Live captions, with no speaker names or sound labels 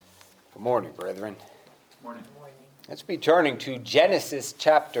Good morning, brethren. Morning. Let's be turning to Genesis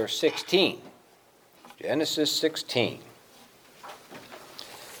chapter 16. Genesis 16.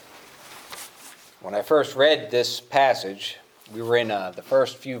 When I first read this passage, we were in the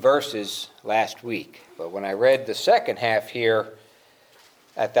first few verses last week. But when I read the second half here,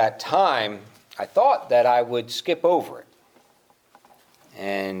 at that time, I thought that I would skip over it.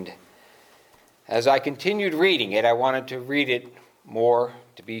 And as I continued reading it, I wanted to read it more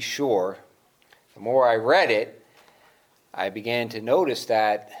to be sure. The more I read it, I began to notice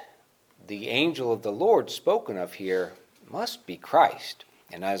that the angel of the Lord spoken of here must be Christ.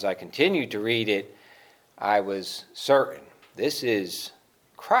 And as I continued to read it, I was certain this is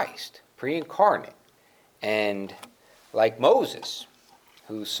Christ, pre-incarnate. And like Moses,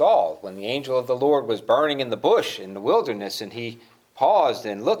 who saw when the angel of the Lord was burning in the bush in the wilderness, and he paused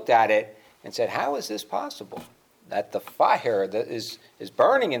and looked at it and said, how is this possible? That the fire that is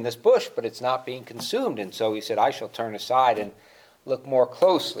burning in this bush, but it's not being consumed. And so he said, I shall turn aside and look more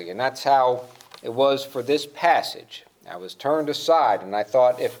closely. And that's how it was for this passage. I was turned aside, and I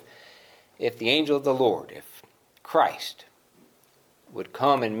thought if the angel of the Lord, if Christ, would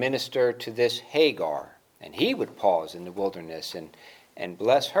come and minister to this Hagar, and he would pause in the wilderness and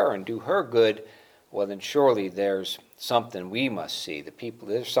bless her and do her good, well, then surely there's something we must see.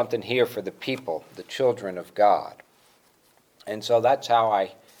 There's something here for the people, the children of God. And so that's how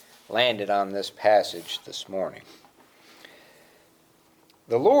I landed on this passage this morning.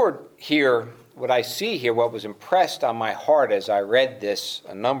 The Lord here, what I see here, what was impressed on my heart as I read this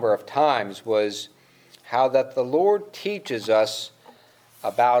a number of times, was how that the Lord teaches us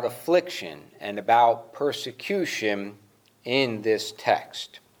about affliction and about persecution in this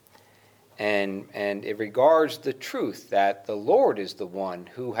text. And it regards the truth that the Lord is the one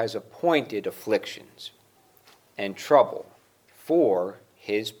who has appointed afflictions and trouble for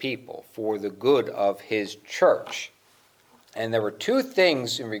his people, for the good of his church. And there were two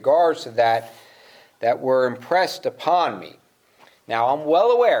things in regards to that were impressed upon me. Now, I'm well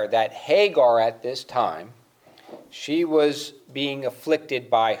aware that Hagar at this time, she was being afflicted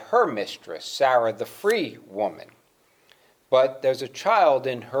by her mistress, Sarah the free woman. But there's a child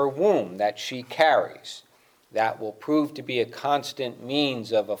in her womb that she carries that will prove to be a constant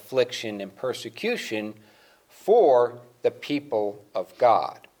means of affliction and persecution for the people of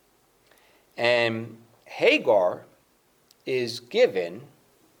God. And Hagar is given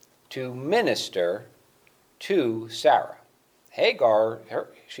to minister to Sarah. Hagar,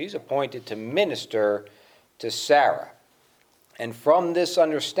 she's appointed to minister to Sarah. And from this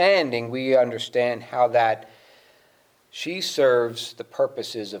understanding, we understand how that she serves the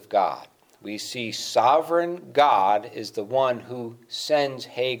purposes of God. We see sovereign God is the one who sends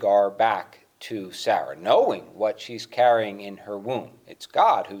Hagar back to Sarah, knowing what she's carrying in her womb. It's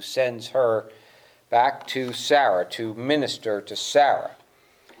God who sends her back to Sarah to minister to Sarah.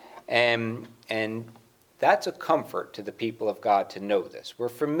 And that's a comfort to the people of God to know this. We're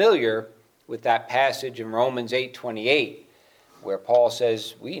familiar with that passage in Romans 8:28, where Paul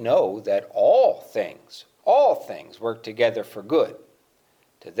says, we know that all things work together for good,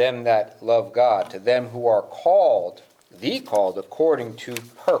 to them that love God, to them who are called according to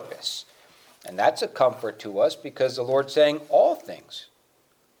purpose. And that's a comfort to us because the Lord's saying all things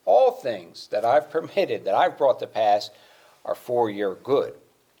that I've permitted, that I've brought to pass, are for your good.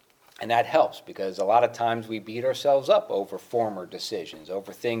 And that helps because a lot of times we beat ourselves up over former decisions,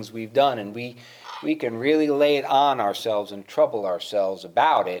 over things we've done, and we can really lay it on ourselves and trouble ourselves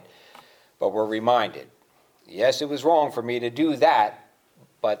about it, but we're reminded, yes, it was wrong for me to do that,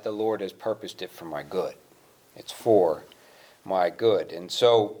 but the Lord has purposed it for my good. It's for my good. And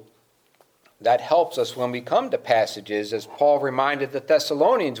so that helps us when we come to passages, as Paul reminded the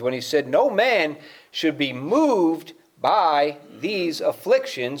Thessalonians when he said, no man should be moved by these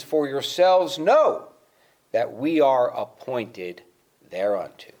afflictions, for yourselves know that we are appointed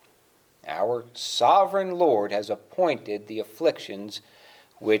thereunto. Our sovereign Lord has appointed the afflictions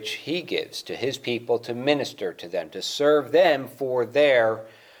which he gives to his people to minister to them, to serve them for their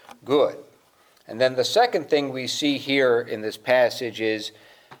good. And then the second thing we see here in this passage is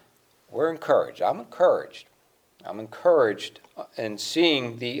we're encouraged. I'm encouraged in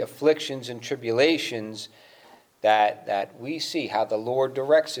seeing the afflictions and tribulations that we see how the Lord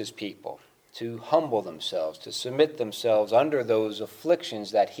directs his people to humble themselves, to submit themselves under those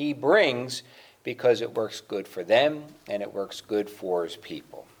afflictions that he brings, because it works good for them and it works good for his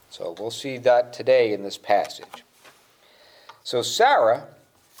people. So we'll see that today in this passage. So Sarah,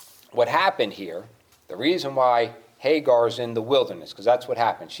 what happened here, the reason why Hagar's in the wilderness, because that's what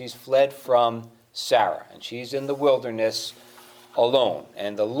happened. She's fled from Sarah, and she's in the wilderness alone.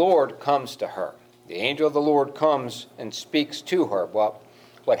 And the Lord comes to her. The angel of the Lord comes and speaks to her. Well,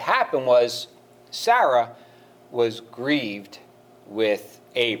 what happened was Sarah was grieved with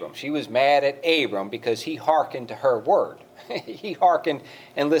Abram. She was mad at Abram because he hearkened to her word. He hearkened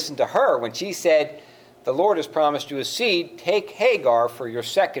and listened to her when she said, the Lord has promised you a seed. Take Hagar for your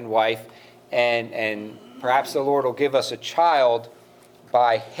second wife, and perhaps the Lord will give us a child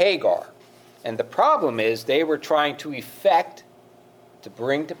by Hagar. And the problem is they were trying to effect, to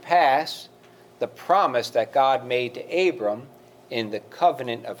bring to pass, the promise that God made to Abram in the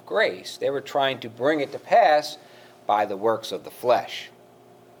covenant of grace. They were trying to bring it to pass by the works of the flesh.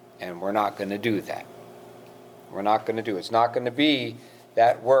 And we're not going to do that. We're not going to do it. It's not going to be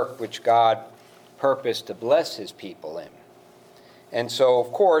that work which God purposed to bless his people in. And so,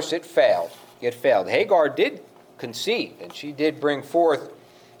 of course, it failed. It failed. Hagar did conceive, and she did bring forth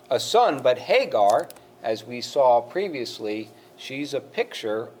a son, but Hagar, as we saw previously, she's a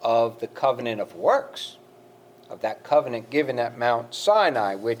picture of the covenant of works, of that covenant given at Mount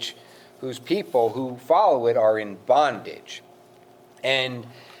Sinai, whose people who follow it are in bondage. And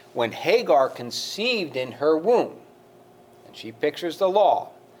when Hagar conceived in her womb, and she pictures the law,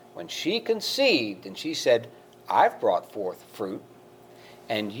 when she conceived and she said, I've brought forth fruit,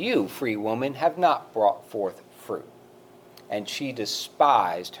 and you, free woman, have not brought forth fruit. And she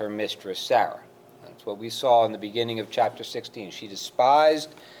despised her mistress Sarah. That's what we saw in the beginning of chapter 16. She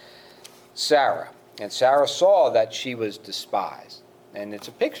despised Sarah. And Sarah saw that she was despised. And it's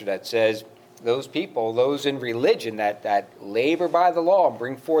a picture that says those people, those in religion that labor by the law and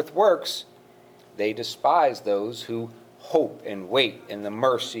bring forth works, they despise those who hope and wait in the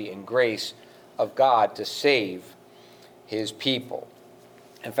mercy and grace of God to save his people.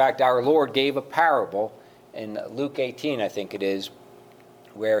 In fact, our Lord gave a parable in Luke 18, I think it is,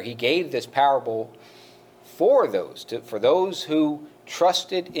 where he gave this parable for those who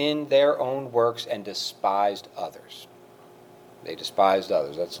trusted in their own works and despised others. They despised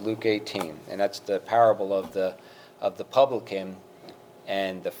others. That's Luke 18, and that's the parable of the publican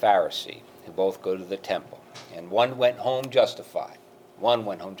and the Pharisee, who both go to the temple. And one went home justified. One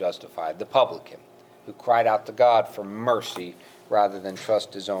went home justified, the publican, who cried out to God for mercy rather than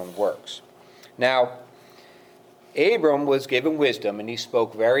trust his own works. Now, Abram was given wisdom, and he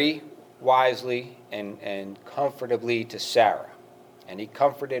spoke very wisely and comfortably to Sarah. And he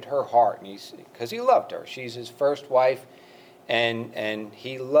comforted her heart, because he loved her. She's his first wife, and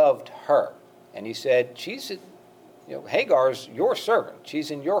he loved her. And he said, Hagar's your servant.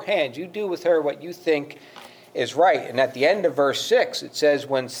 She's in your hands. You do with her what you think is right. And at the end of verse 6, it says,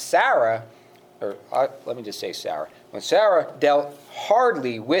 when Sarah dealt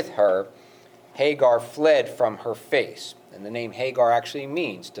hardly with her, Hagar fled from her face. And the name Hagar actually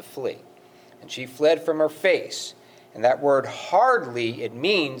means to flee. And she fled from her face. And that word hardly, it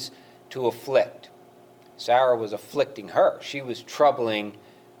means to afflict. Sarah was afflicting her. She was troubling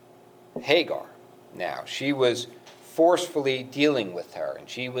Hagar. Now, she was forcefully dealing with her, and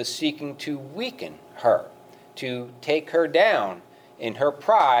she was seeking to weaken her, to take her down in her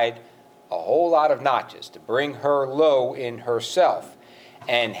pride a whole lot of notches, to bring her low in herself.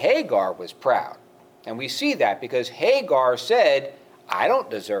 And Hagar was proud. And we see that because Hagar said, I don't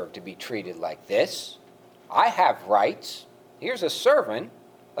deserve to be treated like this. I have rights. Here's a servant,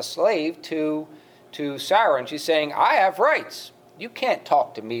 a slave to Sarah, and she's saying, I have rights. You can't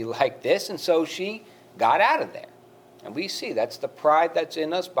talk to me like this. And so she got out of there. And we see that's the pride that's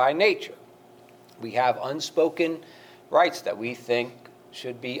in us by nature. We have unspoken rights that we think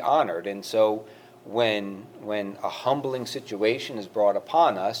should be honored. And so when a humbling situation is brought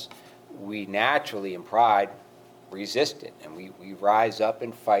upon us, we naturally, in pride, resist it. And we rise up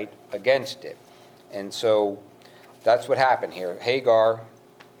and fight against it. And so that's what happened here. Hagar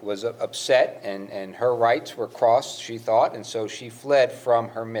was upset, and her rights were crossed, she thought, and so she fled from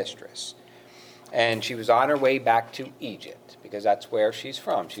her mistress. And she was on her way back to Egypt, because that's where she's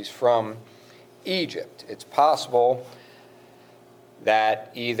from. She's from Egypt. It's possible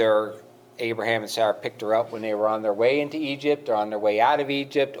that either Abraham and Sarah picked her up when they were on their way into Egypt or on their way out of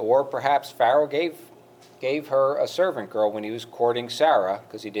Egypt, or perhaps Pharaoh gave her a servant girl when he was courting Sarah,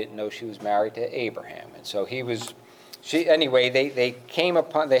 because he didn't know she was married to Abraham. And so they came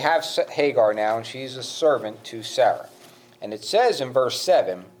upon, they have Hagar now, and she's a servant to Sarah. And it says in verse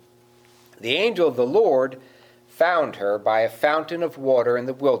 7, the angel of the Lord found her by a fountain of water in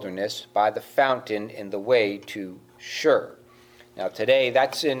the wilderness, by the fountain in the way to Shur. Now today,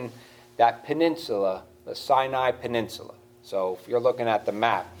 that's in that peninsula, the Sinai Peninsula. So if you're looking at the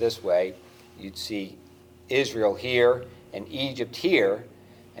map this way, you'd see Israel here and Egypt here,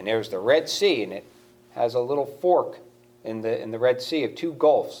 and there's the Red Sea, and it has a little fork in the Red Sea of two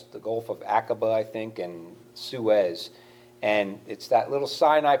gulfs, the Gulf of Aqaba, I think, and Suez. And it's that little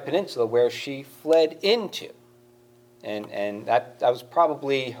Sinai Peninsula where she fled into. And that was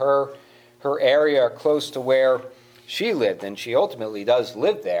probably her area close to where she lived. And she ultimately does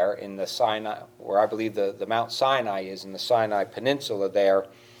live there in the Sinai, where I believe the Mount Sinai is, in the Sinai Peninsula there.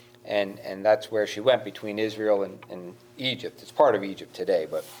 And that's where she went, between Israel and Egypt. It's part of Egypt today.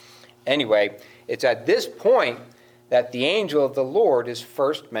 But anyway, it's at this point that the angel of the Lord is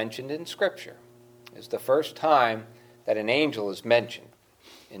first mentioned in Scripture. It's the first time that an angel is mentioned.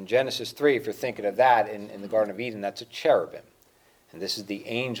 In Genesis 3, if you're thinking of that, in the Garden of Eden, that's a cherubim. And this is the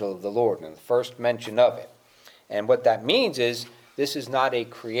angel of the Lord, and the first mention of it. And what that means is, this is not a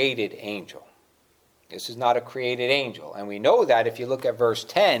created angel. This is not a created angel. And we know that if you look at verse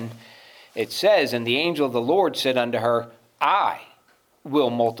 10, it says, "And the angel of the Lord said unto her, I will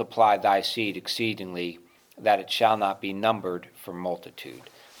multiply thy seed exceedingly, that it shall not be numbered for multitude."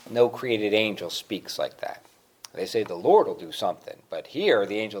 No created angel speaks like that. They say the Lord will do something. But here,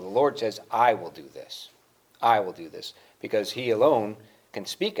 the angel of the Lord says, I will do this. I will do this. Because he alone can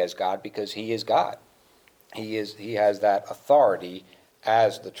speak as God, because he is God. He has that authority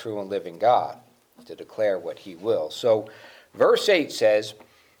as the true and living God to declare what he will. So verse 8 says,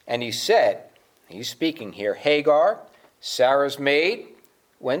 "And he said," he's speaking here, "Hagar, Sarah's maid,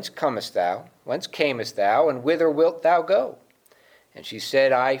 whence camest thou? And whither wilt thou go? And she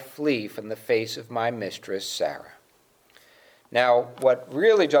said, I flee from the face of my mistress Sarah." Now, what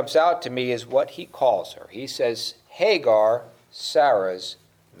really jumps out to me is what he calls her. He says, Hagar, Sarah's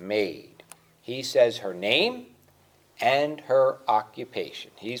maid. He says her name and her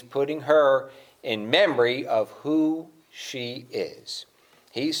occupation. He's putting her in memory of who she is.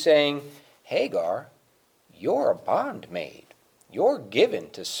 He's saying, Hagar, you're a bondmaid. You're given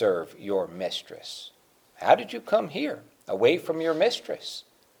to serve your mistress. How did you come here, away from your mistress?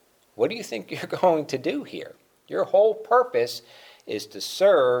 What do you think you're going to do here? Your whole purpose is to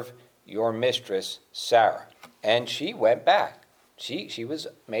serve your mistress, Sarah. And she went back. She was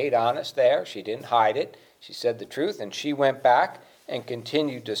made honest there. She didn't hide it. She said the truth, and she went back and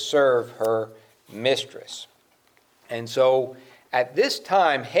continued to serve her mistress. And so at this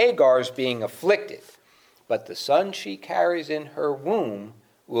time, Hagar is being afflicted, but the son she carries in her womb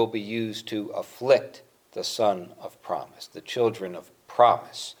will be used to afflict the son of promise, the children of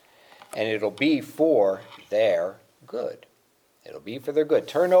promise. And it'll be for their good. It'll be for their good.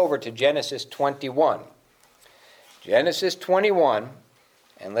 Turn over to Genesis 21. Genesis 21,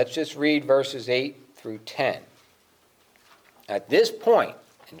 and let's just read verses 8 through 10. At this point,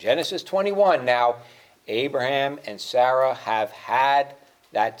 in Genesis 21, now, Abraham and Sarah have had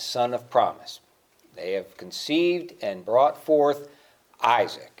that son of promise. They have conceived and brought forth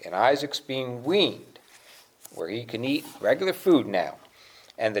Isaac, and Isaac's being weaned, where he can eat regular food now.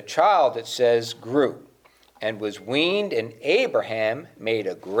 And the child, it says, grew and was weaned, and Abraham made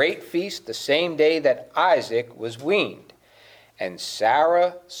a great feast the same day that Isaac was weaned. And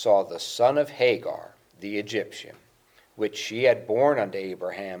Sarah saw the son of Hagar, the Egyptian, which she had borne unto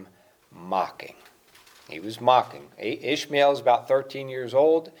Abraham, mocking. He was mocking. Ishmael is about 13 years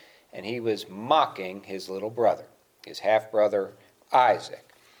old, and he was mocking his little brother, his half-brother Isaac.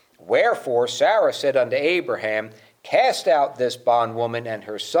 Wherefore Sarah said unto Abraham, Cast out this bondwoman and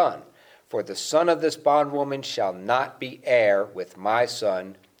her son, for the son of this bondwoman shall not be heir with my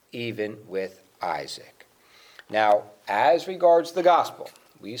son, even with Isaac. Now, as regards the gospel,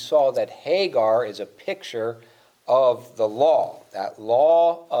 we saw that Hagar is a picture of the law, that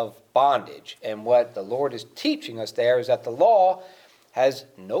law of bondage. And what the Lord is teaching us there is that the law has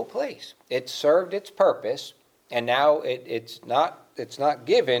no place. It served its purpose, and now it's not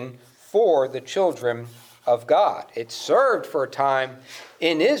given for the children of God. It served for a time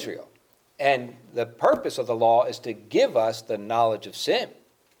in Israel. And the purpose of the law is to give us the knowledge of sin,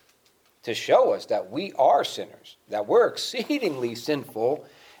 to show us that we are sinners, that we're exceedingly sinful,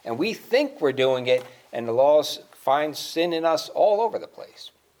 and we think we're doing it, and the law finds sin in us all over the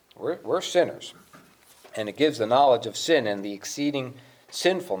place. We're sinners. And it gives the knowledge of sin and the exceeding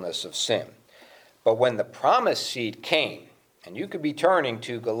sinfulness of sin. But when the promised seed came, and you could be turning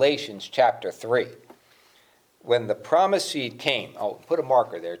to Galatians chapter 3. When the promised seed came, put a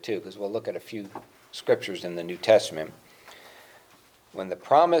marker there too, because we'll look at a few scriptures in the New Testament. When the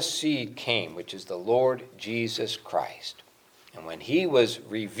promised seed came, which is the Lord Jesus Christ, and when he was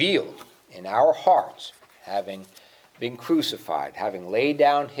revealed in our hearts, having been crucified, having laid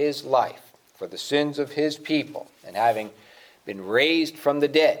down his life for the sins of his people, and having been raised from the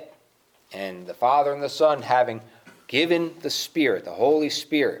dead, and the Father and the Son having given the Spirit, the Holy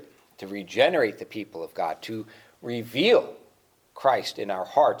Spirit, to regenerate the people of God, to reveal Christ in our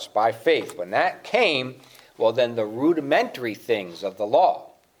hearts by faith. When that came, well, then the rudimentary things of the law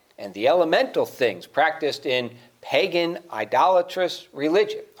and the elemental things practiced in pagan, idolatrous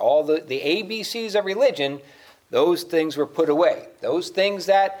religion, all the ABCs of religion, those things were put away. Those things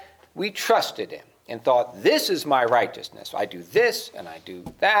that we trusted in and thought, this is my righteousness. I do this, and I do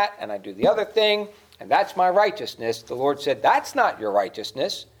that, and I do the other thing, and that's my righteousness. The Lord said, that's not your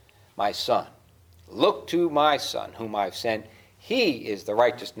righteousness, my son. Look to my son, whom I've sent. He is the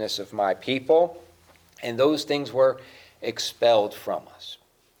righteousness of my people. And those things were expelled from us.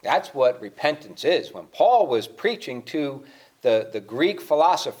 That's what repentance is. When Paul was preaching to the Greek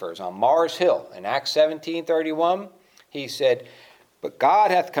philosophers on Mars Hill in Acts 17:31, he said, but God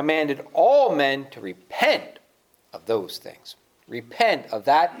hath commanded all men to repent of those things. Repent of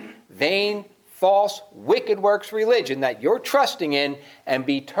that vain, false, wicked works religion that you're trusting in, and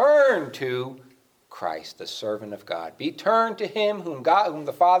be turned to Christ, the servant of God. Be turned to him whom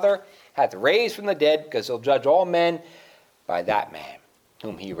the Father hath raised from the dead, because he'll judge all men by that man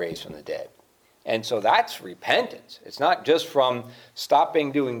whom he raised from the dead. And so that's repentance. It's not just from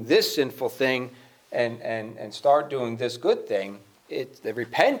stopping doing this sinful thing and start doing this good thing. It's the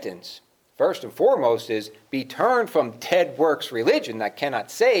repentance, first and foremost, is be turned from dead works religion that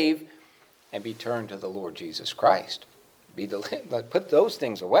cannot save and be turned to the Lord Jesus Christ. Put those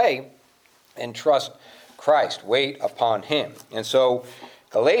things away and trust Christ. Wait upon him. And so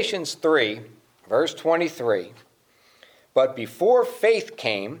Galatians 3, verse 23, but before faith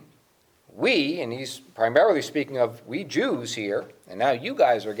came, we, and he's primarily speaking of we Jews here, and now you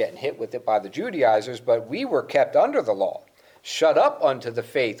guys are getting hit with it by the Judaizers, but we were kept under the law, shut up unto the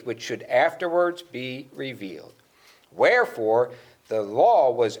faith which should afterwards be revealed. Wherefore, the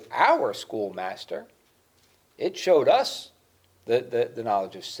law was our schoolmaster. It showed us the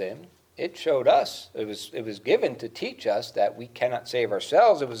knowledge of sin. It showed us, it was given to teach us that we cannot save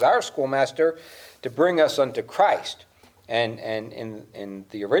ourselves. It was our schoolmaster to bring us unto Christ. And in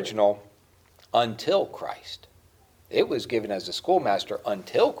the original, until Christ. It was given as a schoolmaster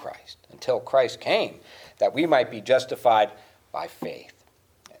until Christ came, that we might be justified by faith.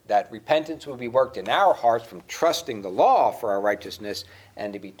 That repentance would be worked in our hearts from trusting the law for our righteousness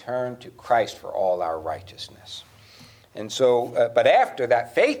and to be turned to Christ for all our righteousness. And so, but after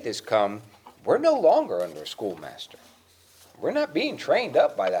that faith has come, we're no longer under a schoolmaster. We're not being trained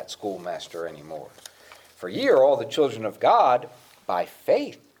up by that schoolmaster anymore. For ye are all the children of God by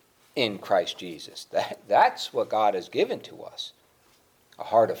faith in Christ Jesus. That's what God has given to us. A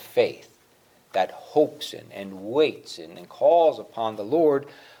heart of faith that hopes in and waits in and calls upon the Lord.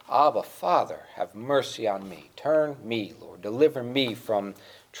 Abba, Father, have mercy on me. Turn me, Lord. Deliver me from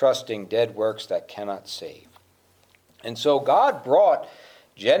trusting dead works that cannot save. And so God brought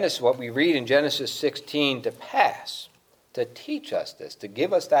Genesis, what we read in Genesis 16, to pass, to teach us this, to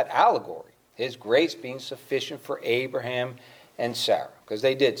give us that allegory. His grace being sufficient for Abraham and Sarah, because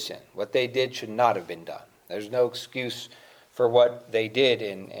they did sin. What they did should not have been done. There's no excuse for what they did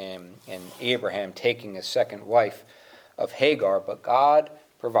in Abraham taking a second wife of Hagar, but God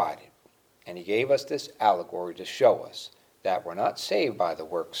provided. And he gave us this allegory to show us that we're not saved by the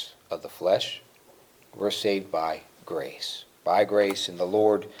works of the flesh. We're saved by grace in the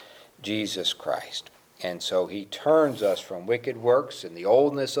Lord Jesus Christ. And so he turns us from wicked works and the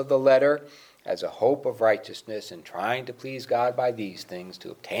oldness of the letter as a hope of righteousness and trying to please God by these things,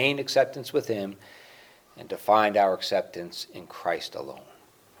 to obtain acceptance with him and to find our acceptance in Christ alone.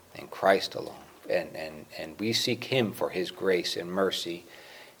 In Christ alone. And we seek him for his grace and mercy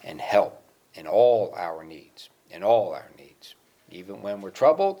and help in all our needs. In all our needs. Even when we're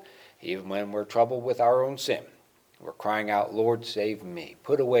troubled, even when we're troubled with our own sin. We're crying out, Lord, save me.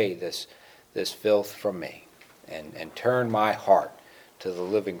 Put away this filth from me. And turn my heart to the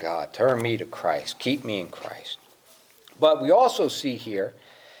living God. Turn me to Christ. Keep me in Christ. But we also see here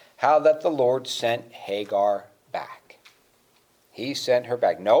how that the Lord sent Hagar back. He sent her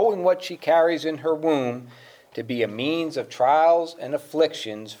back, knowing what she carries in her womb to be a means of trials and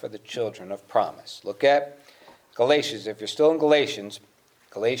afflictions for the children of promise. Look at Galatians. If you're still in Galatians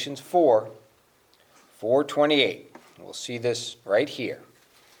 4:28. We'll see this right here.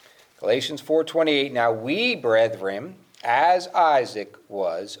 Galatians 4:28. Now we, brethren, as Isaac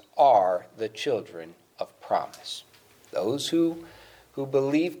was, are the children of promise. Those who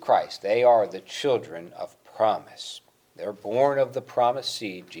believe Christ, they are the children of promise. They're born of the promised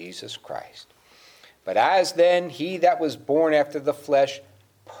seed, Jesus Christ. But as then he that was born after the flesh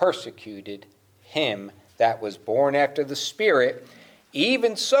persecuted him that was born after the Spirit,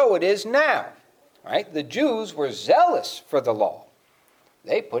 even so it is now. Right? The Jews were zealous for the law.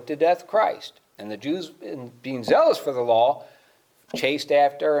 They put to death Christ. And the Jews, being zealous for the law, chased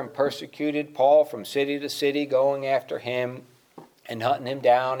after and persecuted Paul from city to city, going after him and hunting him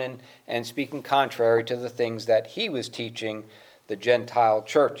down and speaking contrary to the things that he was teaching the Gentile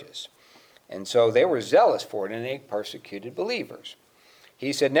churches. And so they were zealous for it, and they persecuted believers.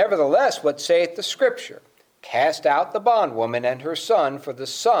 He said, "Nevertheless, what saith the Scripture? Cast out the bondwoman and her son, for the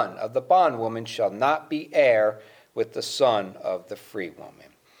son of the bondwoman shall not be heir with the son of the free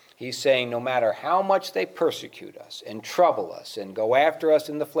woman." He's saying no matter how much they persecute us and trouble us and go after us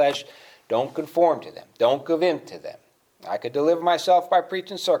in the flesh, don't conform to them. Don't give in to them. I could deliver myself by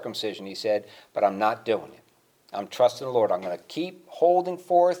preaching circumcision, he said, but I'm not doing it. I'm trusting the Lord. I'm going to keep holding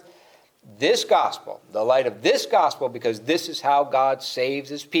forth this gospel, the light of this gospel, because this is how God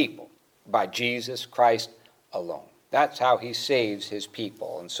saves his people, by Jesus Christ alone. That's how he saves his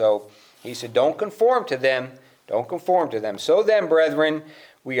people. And so he said, don't conform to them. Don't conform to them. So then, brethren,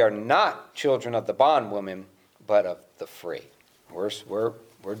 we are not children of the bondwoman, but of the free. We're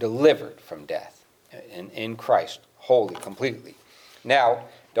delivered from death in Christ, wholly, completely. Now,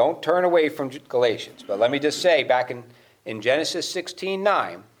 don't turn away from Galatians, but let me just say, back in Genesis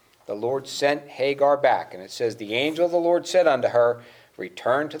 16:9, the Lord sent Hagar back, and it says, "The angel of the Lord said unto her,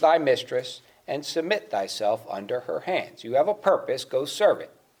 Return to thy mistress, and submit thyself under her hands." You have a purpose, go serve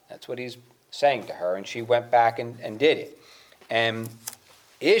it. That's what he's saying to her, and she went back and did it. And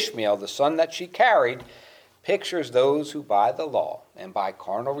Ishmael, the son that she carried, pictures those who by the law and by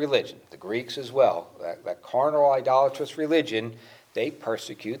carnal religion, the Greeks as well, that carnal idolatrous religion, they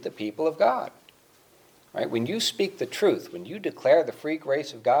persecute the people of God. Right? When you speak the truth, when you declare the free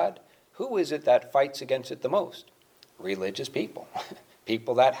grace of God, who is it that fights against it the most? Religious people.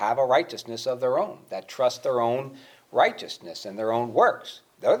 People that have a righteousness of their own, that trust their own righteousness and their own works.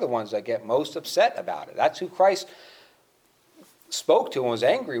 They're the ones that get most upset about it. That's who Christ spoke to and was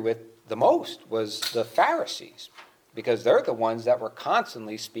angry with the most, was the Pharisees, because they're the ones that were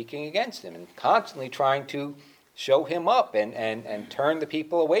constantly speaking against him and constantly trying to show him up and turn the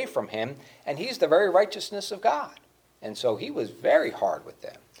people away from him. And he's the very righteousness of God. And so he was very hard with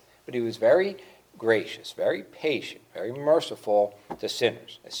them. But he was very gracious, very patient, very merciful to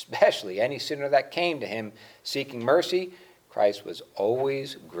sinners, especially any sinner that came to him seeking mercy. Christ was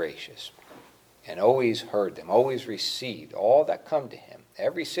always gracious and always heard them, always received all that come to him.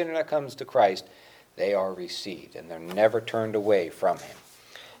 Every sinner that comes to Christ, they are received, and they're never turned away from him.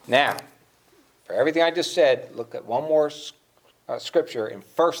 Now, for everything I just said, look at one more scripture in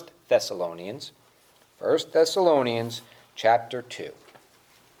 1 Thessalonians. 1 Thessalonians chapter 2.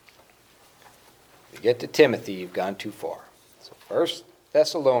 If you get to Timothy, you've gone too far. So 1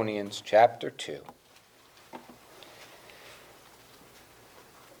 Thessalonians chapter 2.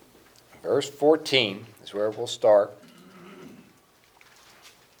 Verse 14 is where we'll start.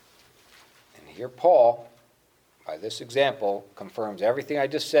 And here Paul, by this example, confirms everything I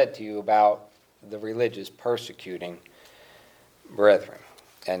just said to you about the religious persecuting brethren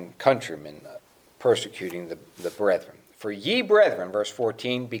and countrymen persecuting the brethren. "For ye, brethren," verse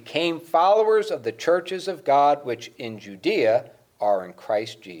 14, "became followers of the churches of God which in Judea are in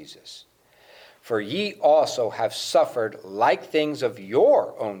Christ Jesus. For ye also have suffered like things of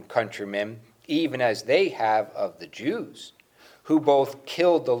your own countrymen, even as they have of the Jews, who both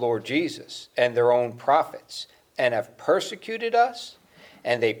killed the Lord Jesus and their own prophets, and have persecuted us,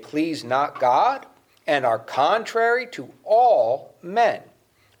 and they please not God, and are contrary to all men,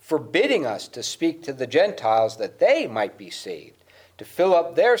 forbidding us to speak to the Gentiles that they might be saved, to fill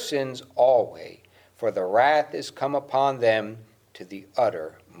up their sins always, for the wrath is come upon them to the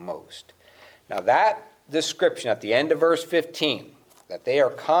uttermost." Now that description at the end of verse 15, that they are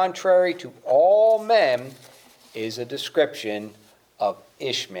contrary to all men, is a description of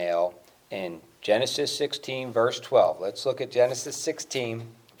Ishmael in Genesis 16, verse 12. Let's look at Genesis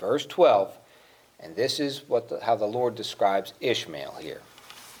 16, verse 12. And this is how the Lord describes Ishmael here.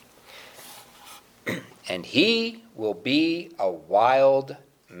 "And he will be a wild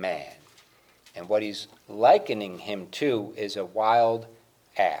man." And what he's likening him to is a wild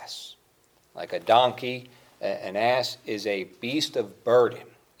ass. Like a donkey, an ass is a beast of burden.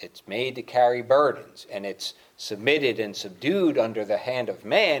 It's made to carry burdens, and it's submitted and subdued under the hand of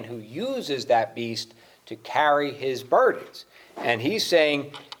man, who uses that beast to carry his burdens. And he's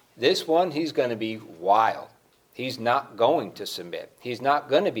saying, this one, he's going to be wild. He's not going to submit. He's not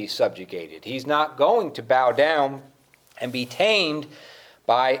going to be subjugated. He's not going to bow down and be tamed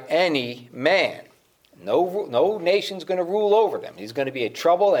by any man. No nation's going to rule over them. He's going to be a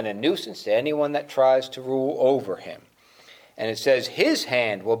trouble and a nuisance to anyone that tries to rule over him. And it says his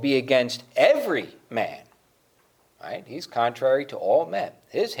hand will be against every man. Right? He's contrary to all men.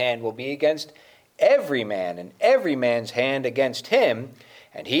 His hand will be against every man and every man's hand against him,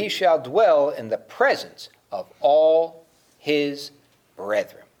 and he shall dwell in the presence of all his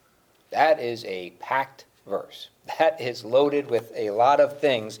brethren. That is a packed verse. That is loaded with a lot of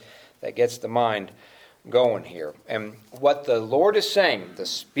things that gets the mind going here. And what the Lord is saying, the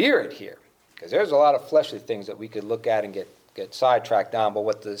Spirit here, because there's a lot of fleshly things that we could look at and get sidetracked on, but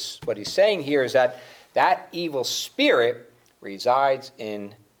what he's saying here is that evil spirit resides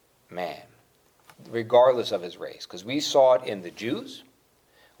in man, regardless of his race. Because we saw it in the Jews,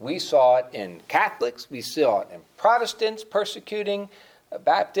 we saw it in Catholics, we saw it in Protestants persecuting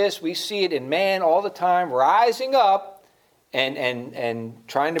Baptists, we see it in man all the time, rising up and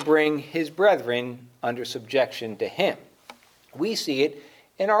trying to bring his brethren under subjection to him. We see it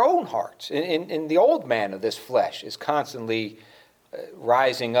in our own hearts. In the old man of this flesh is constantly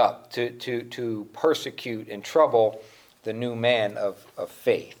rising up to persecute and trouble the new man of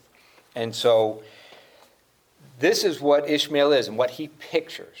faith. And so this is what Ishmael is and what he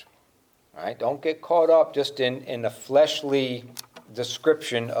pictures. Right? Don't get caught up just in a fleshly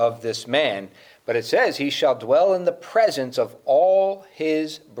description of this man. But it says, he shall dwell in the presence of all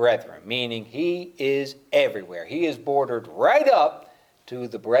his brethren, meaning he is everywhere. He is bordered right up to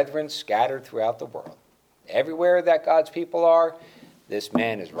the brethren scattered throughout the world. Everywhere that God's people are, this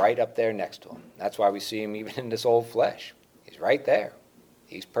man is right up there next to him. That's why we see him even in this old flesh. He's right there.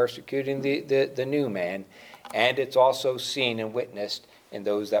 He's persecuting the new man, and it's also seen and witnessed in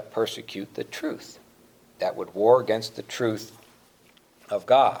those that persecute the truth, that would war against the truth of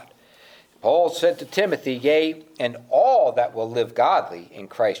God. Paul said to Timothy, yea, and all that will live godly in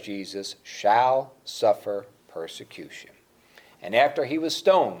Christ Jesus shall suffer persecution. And after he was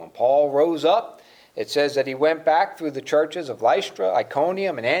stoned, when Paul rose up, it says that he went back through the churches of Lystra,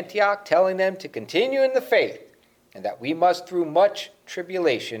 Iconium, and Antioch, telling them to continue in the faith, and that we must through much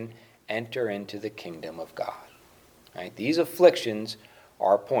tribulation enter into the kingdom of God. Right? These afflictions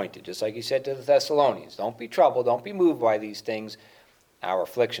are appointed, just like he said to the Thessalonians. Don't be troubled, don't be moved by these things. Our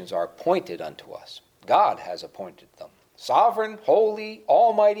afflictions are appointed unto us. God has appointed them. Sovereign, holy,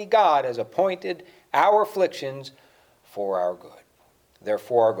 almighty God has appointed our afflictions for our good. They're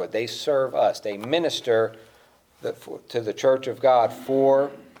for our good. They serve us. They minister to the church of God for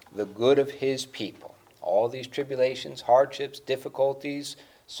the good of his people. All these tribulations, hardships, difficulties,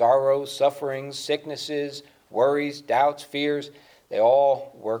 sorrows, sufferings, sicknesses, worries, doubts, fears, they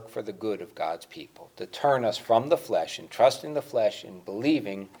all work for the good of God's people, to turn us from the flesh and trusting the flesh and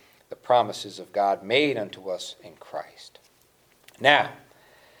believing the promises of God made unto us in Christ. Now,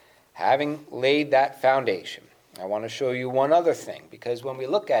 having laid that foundation, I want to show you one other thing, because when we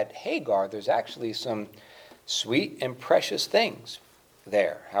look at Hagar, there's actually some sweet and precious things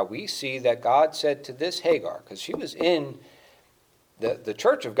there. How we see that God said to this Hagar, because she was in the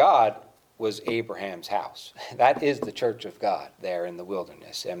church of God, was Abraham's house. That is the church of God there in the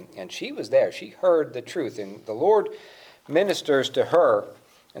wilderness. And she was there. She heard the truth. And the Lord ministers to her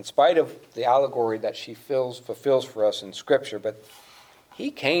in spite of the allegory that she fulfills for us in Scripture. But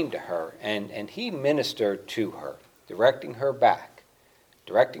he came to her and he ministered to her, directing her back,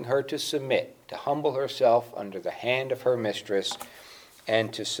 directing her to submit, to humble herself under the hand of her mistress,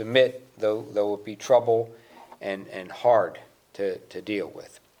 and to submit, though it be trouble and hard to deal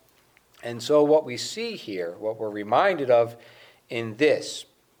with. And so what we see here, what we're reminded of in this,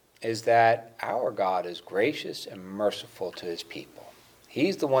 is that our God is gracious and merciful to his people.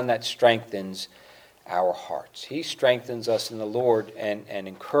 He's the one that strengthens our hearts. He strengthens us in the Lord and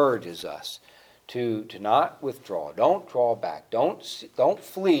encourages us to not withdraw. Don't draw back. Don't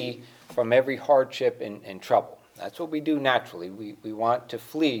flee from every hardship and trouble. That's what we do naturally. We want to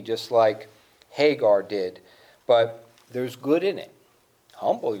flee just like Hagar did, but there's good in it.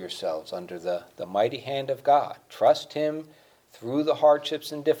 Humble yourselves under the mighty hand of God. Trust him through the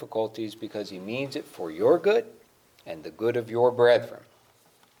hardships and difficulties because he means it for your good and the good of your brethren.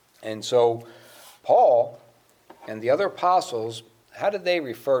 And so Paul and the other apostles, how did they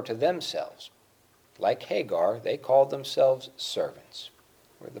refer to themselves? Like Hagar, they called themselves servants.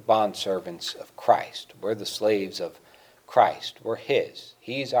 We're the bondservants of Christ. We're the slaves of Christ. We're his.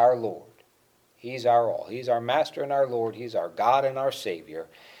 He's our Lord. He's our all. He's our master and our Lord. He's our God and our Savior.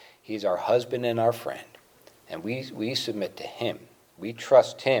 He's our husband and our friend. And we submit to him. We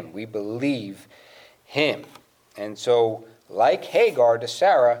trust him. We believe him. And so, like Hagar to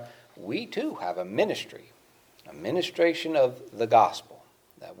Sarah, we too have a ministry, a ministration of the gospel,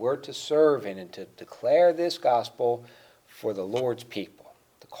 that we're to serve in and to declare this gospel for the Lord's people,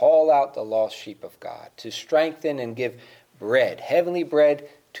 to call out the lost sheep of God, to strengthen and give bread, heavenly bread,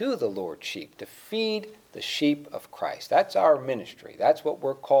 to the Lord's sheep, to feed the sheep of Christ. That's our ministry. That's what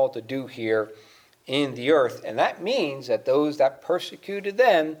we're called to do here in the earth. And that means that those that persecuted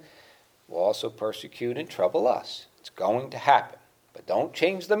them will also persecute and trouble us. It's going to happen. But don't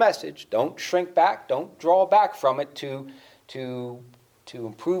change the message. Don't shrink back. Don't draw back from it to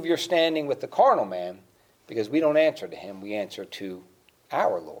improve your standing with the carnal man, because we don't answer to him. We answer to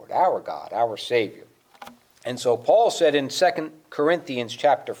our Lord, our God, our Savior. And so Paul said in 2 Corinthians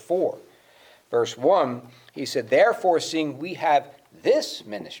chapter 4, verse 1, he said, therefore, seeing we have this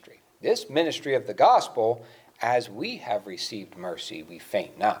ministry of the gospel, as we have received mercy, we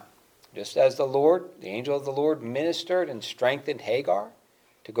faint not. Just as the angel of the Lord ministered and strengthened Hagar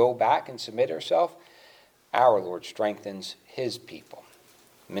to go back and submit herself, our Lord strengthens his people,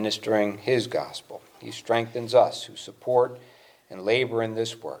 ministering his gospel. He strengthens us who support and labor in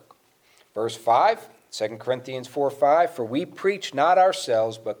this work. Verse 5, 2 Corinthians 4:5, for we preach not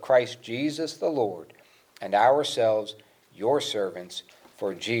ourselves, but Christ Jesus the Lord, and ourselves your servants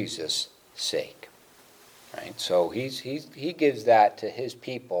for Jesus' sake. Right? So he gives that to his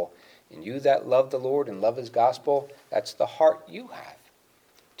people. And you that love the Lord and love his gospel, that's the heart you have.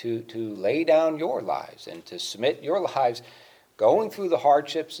 To lay down your lives and to submit your lives, going through the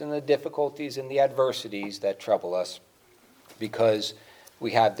hardships and the difficulties and the adversities that trouble us, because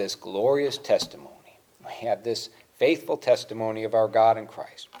we have this glorious testimony. We have this faithful testimony of our God in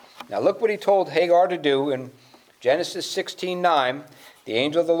Christ. Now look what he told Hagar to do in Genesis 16:9. The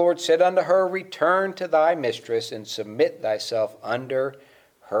angel of the Lord said unto her, return to thy mistress and submit thyself under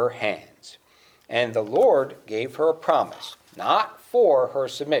her hands. And the Lord gave her a promise, not for her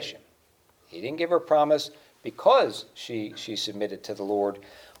submission. He didn't give her a promise because she submitted to the Lord,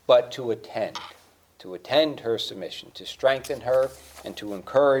 but to attend her submission, to strengthen her and to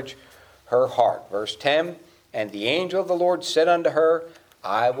encourage her heart. Verse 10, and the angel of the Lord said unto her,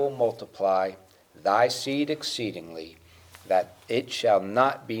 I will multiply thy seed exceedingly, that it shall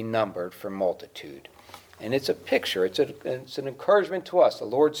not be numbered for multitude. And it's a picture, it's an encouragement to us. The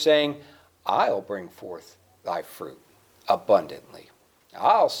Lord saying, I'll bring forth thy fruit abundantly.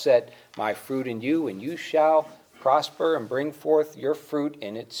 I'll set my fruit in you, and you shall prosper and bring forth your fruit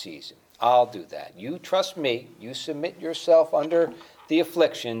in its season. I'll do that. You trust me. You submit yourself under the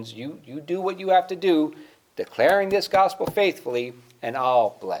afflictions. You do what you have to do, declaring this gospel faithfully, and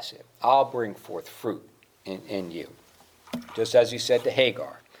I'll bless it. I'll bring forth fruit in you, just as he said to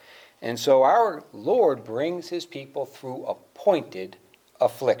Hagar. And so our Lord brings his people through appointed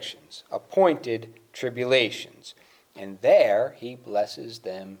afflictions, appointed tribulations. And there he blesses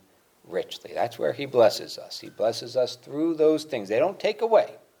them richly. That's where he blesses us. He blesses us through those things. They don't take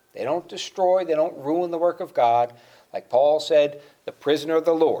away. They don't destroy. They don't ruin the work of God. Like Paul said, the prisoner of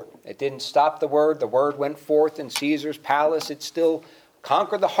the Lord. It didn't stop the word. The word went forth in Caesar's palace. It still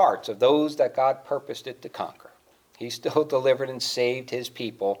conquered the hearts of those that God purposed it to conquer. He still delivered and saved his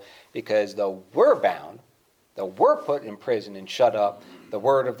people, because though we're bound, though we're put in prison and shut up, the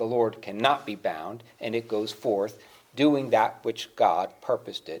word of the Lord cannot be bound, and it goes forth doing that which God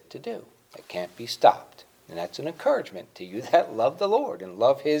purposed it to do. It can't be stopped. And that's an encouragement to you that love the Lord and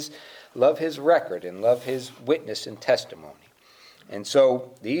love his record and love his witness and testimony. And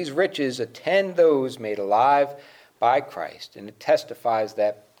so these riches attend those made alive by Christ, and it testifies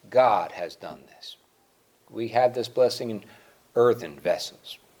that God has done this. We have this blessing in earthen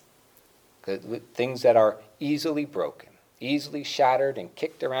vessels, things that are easily broken, easily shattered and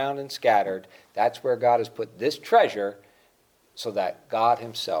kicked around and scattered. That's where God has put this treasure, so that God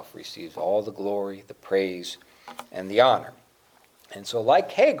himself receives all the glory, the praise, and the honor. And so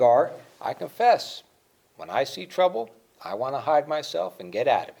like Hagar, I confess, when I see trouble, I want to hide myself and get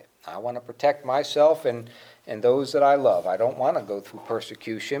out of it. I want to protect myself and those that I love. I don't want to go through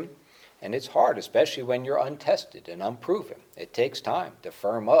persecution. And it's hard, especially when you're untested and unproven. It takes time to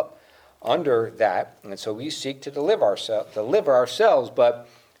firm up under that. And so we seek to deliver ourselves. But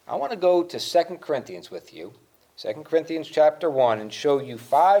I want to go to 2 Corinthians with you, 2 Corinthians chapter 1, and show you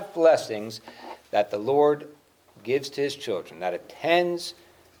 5 blessings that the Lord gives to his children, that attends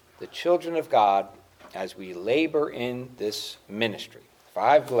the children of God as we labor in this ministry.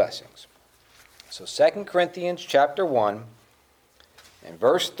 5 blessings. So 2 Corinthians chapter 1, and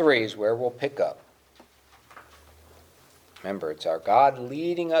verse 3 is where we'll pick up. Remember, it's our God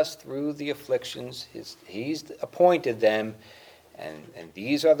leading us through the afflictions. He's appointed them, and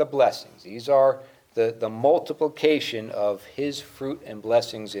these are the blessings. These are the multiplication of his fruit and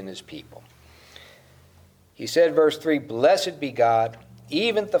blessings in his people. He said, verse 3, blessed be God,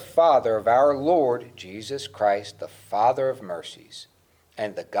 even the Father of our Lord Jesus Christ, the Father of mercies,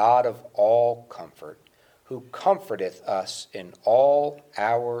 and the God of all comfort, who comforteth us in all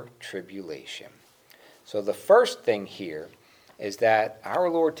our tribulation. So the first thing here is that our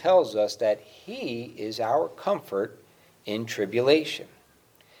Lord tells us that he is our comfort in tribulation.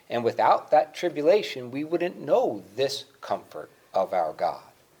 And without that tribulation, we wouldn't know this comfort of our God.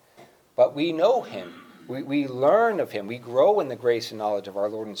 But we know him. We learn of him. We grow in the grace and knowledge of our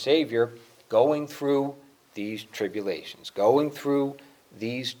Lord and Savior going through these tribulations, going through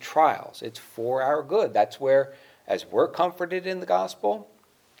these trials. It's for our good. That's where, as we're comforted in the gospel,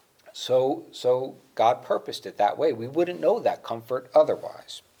 so God purposed it that way. We wouldn't know that comfort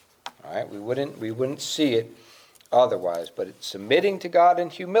otherwise. All right? We wouldn't see it otherwise. But it's submitting to God in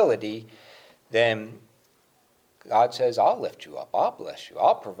humility, then God says, I'll lift you up, I'll bless you,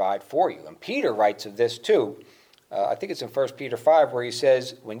 I'll provide for you. And Peter writes of this too. I think it's in 1 Peter 5 where he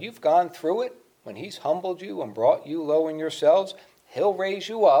says, when you've gone through it, when he's humbled you and brought you low in yourselves, he'll raise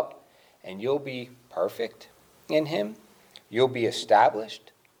you up and you'll be perfect in him. You'll be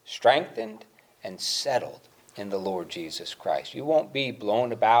established, strengthened, and settled in the Lord Jesus Christ. You won't be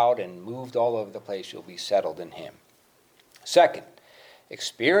blown about and moved all over the place. You'll be settled in him. Second,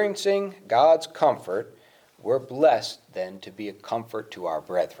 experiencing God's comfort, we're blessed then to be a comfort to our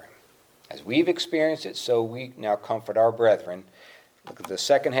brethren. As we've experienced it, so we now comfort our brethren. Look at the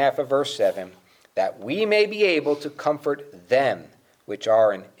second half of verse 7. That we may be able to comfort them which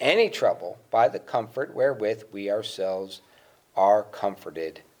are in any trouble by the comfort wherewith we ourselves are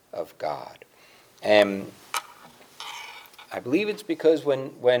comforted of God. And I believe it's because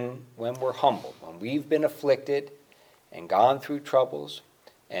when we're humbled, when we've been afflicted and gone through troubles,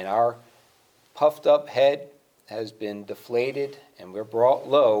 and our puffed up head has been deflated and we're brought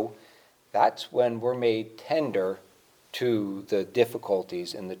low, that's when we're made tender to the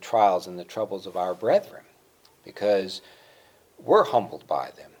difficulties and the trials and the troubles of our brethren, because we're humbled by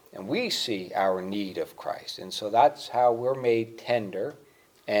them and we see our need of Christ. And so that's how we're made tender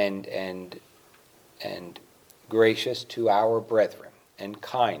and gracious to our brethren and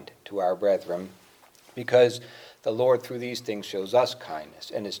kind to our brethren, because the Lord through these things shows us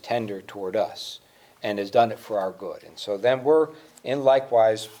kindness and is tender toward us and has done it for our good. And so then we're in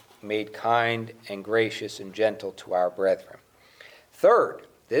likewise made kind and gracious and gentle to our brethren. Third,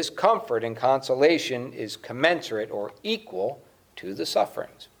 this comfort and consolation is commensurate or equal to the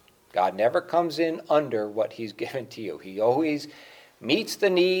sufferings. God never comes in under what he's given to you. He always meets the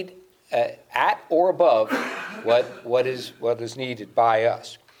need at or above what is needed by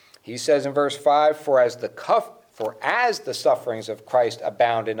us. He says in verse 5, For as the sufferings of Christ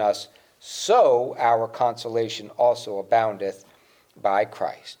abound in us, so our consolation also aboundeth by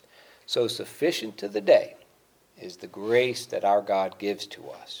Christ. So sufficient to the day is the grace that our God gives to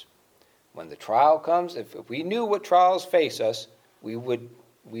us. When the trial comes, if we knew what trials face us, we'd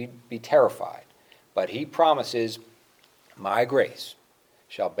be terrified. But he promises, my grace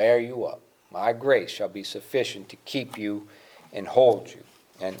shall bear you up. My grace shall be sufficient to keep you and hold you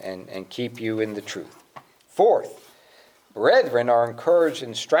and keep you in the truth. Fourth, brethren are encouraged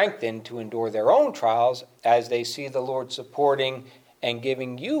and strengthened to endure their own trials as they see the Lord supporting and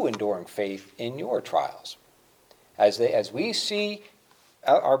giving you enduring faith in your trials. As we see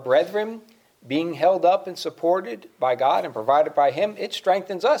our brethren being held up and supported by God and provided by him, it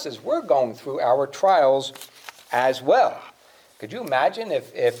strengthens us as we're going through our trials as well. Could you imagine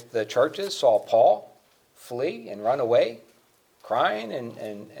if the churches saw Paul flee and run away, crying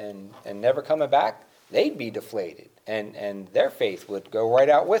and never coming back? They'd be deflated, and their faith would go right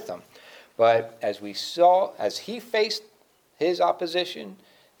out with them. But as he faced his opposition,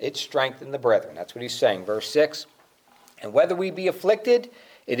 it strengthened the brethren. That's what he's saying. Verse 6, And whether we be afflicted,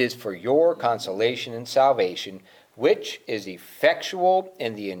 it is for your consolation and salvation, which is effectual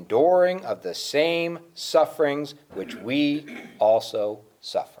in the enduring of the same sufferings which we also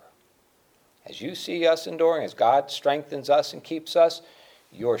suffer. As you see us enduring, as God strengthens us and keeps us,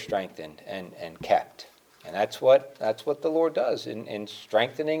 you're strengthened and kept. And that's what the Lord does. In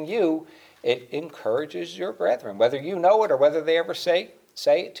strengthening you, it encourages your brethren. Whether you know it or whether they ever say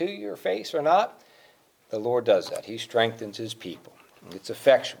it to your face or not, the Lord does that. He strengthens his people. It's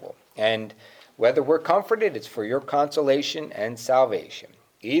effectual. And whether we're comforted, it's for your consolation and salvation.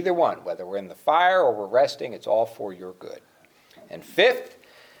 Either one, whether we're in the fire or we're resting, it's all for your good. And fifth,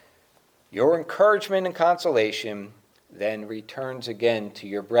 your encouragement and consolation then returns again to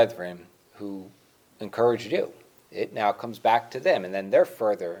your brethren who encouraged you. It now comes back to them, and then they're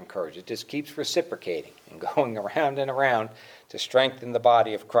further encouraged. It just keeps reciprocating and going around and around to strengthen the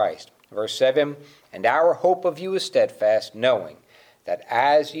body of Christ. Verse 7, And our hope of you is steadfast, knowing that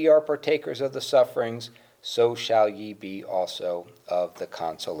as ye are partakers of the sufferings, so shall ye be also of the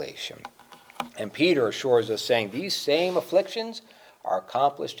consolation. And Peter assures us, saying, These same afflictions are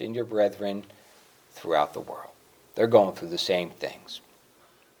accomplished in your brethren throughout the world. They're going through the same things.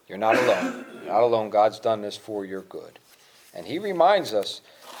 You're not alone. You're not alone. God's done this for your good. And he reminds us,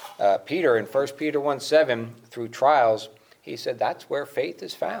 Peter, in 1 Peter 1:7, through trials, he said that's where faith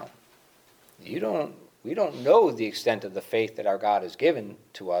is found. We don't know the extent of the faith that our God has given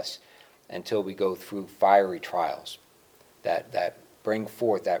to us until we go through fiery trials that bring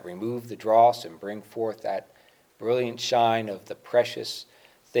forth, that remove the dross and bring forth that brilliant shine of the precious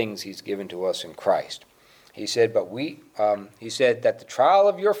things he's given to us in Christ. He said, he said that the trial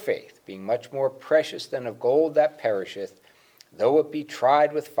of your faith, being much more precious than of gold that perisheth, though it be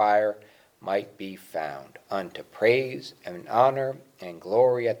tried with fire, might be found unto praise and honor and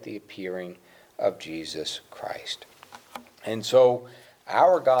glory at the appearing of Jesus Christ. And so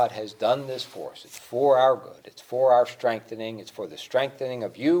our God has done this for us. It's for our good. It's for our strengthening. It's for the strengthening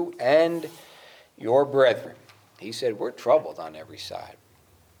of you and your brethren. He said, we're troubled on every side.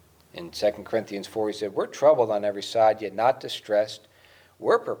 In 2 Corinthians 4, he said, we're troubled on every side, yet not distressed.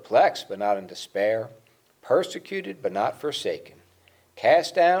 We're perplexed, but not in despair. Persecuted, but not forsaken.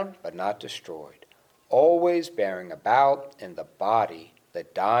 Cast down, but not destroyed. Always bearing about in the body the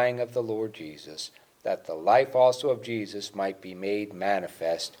dying of the Lord Jesus, that the life also of Jesus might be made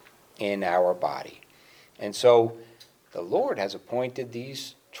manifest in our body. And so the Lord has appointed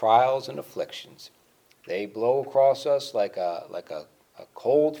these trials and afflictions. They blow across us like a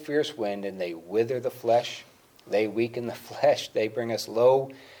cold, fierce wind, and they wither the flesh. They weaken the flesh. They bring us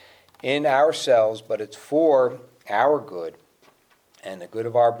low in ourselves, but it's for our good and the good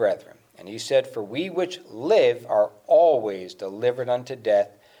of our brethren. And he said, for we which live are always delivered unto death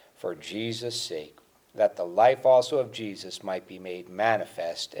for Jesus' sake, that the life also of Jesus might be made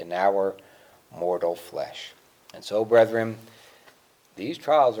manifest in our mortal flesh. And so, brethren, these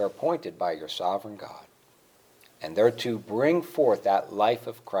trials are appointed by your sovereign God. And they're to bring forth that life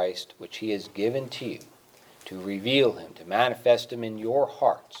of Christ which he has given to you, to reveal him, to manifest him in your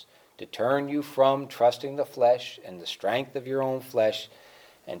hearts, to turn you from trusting the flesh and the strength of your own flesh,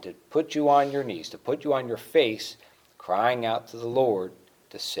 and to put you on your knees, to put you on your face, crying out to the Lord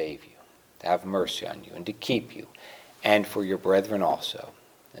to save you, to have mercy on you, and to keep you, and for your brethren also,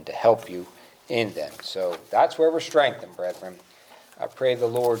 and to help you in them. So that's where we're strengthened, brethren. I pray the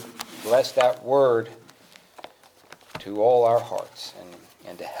Lord bless that word to all our hearts,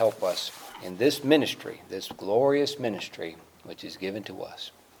 and to help us in this ministry, this glorious ministry which is given to us.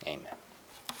 Amen.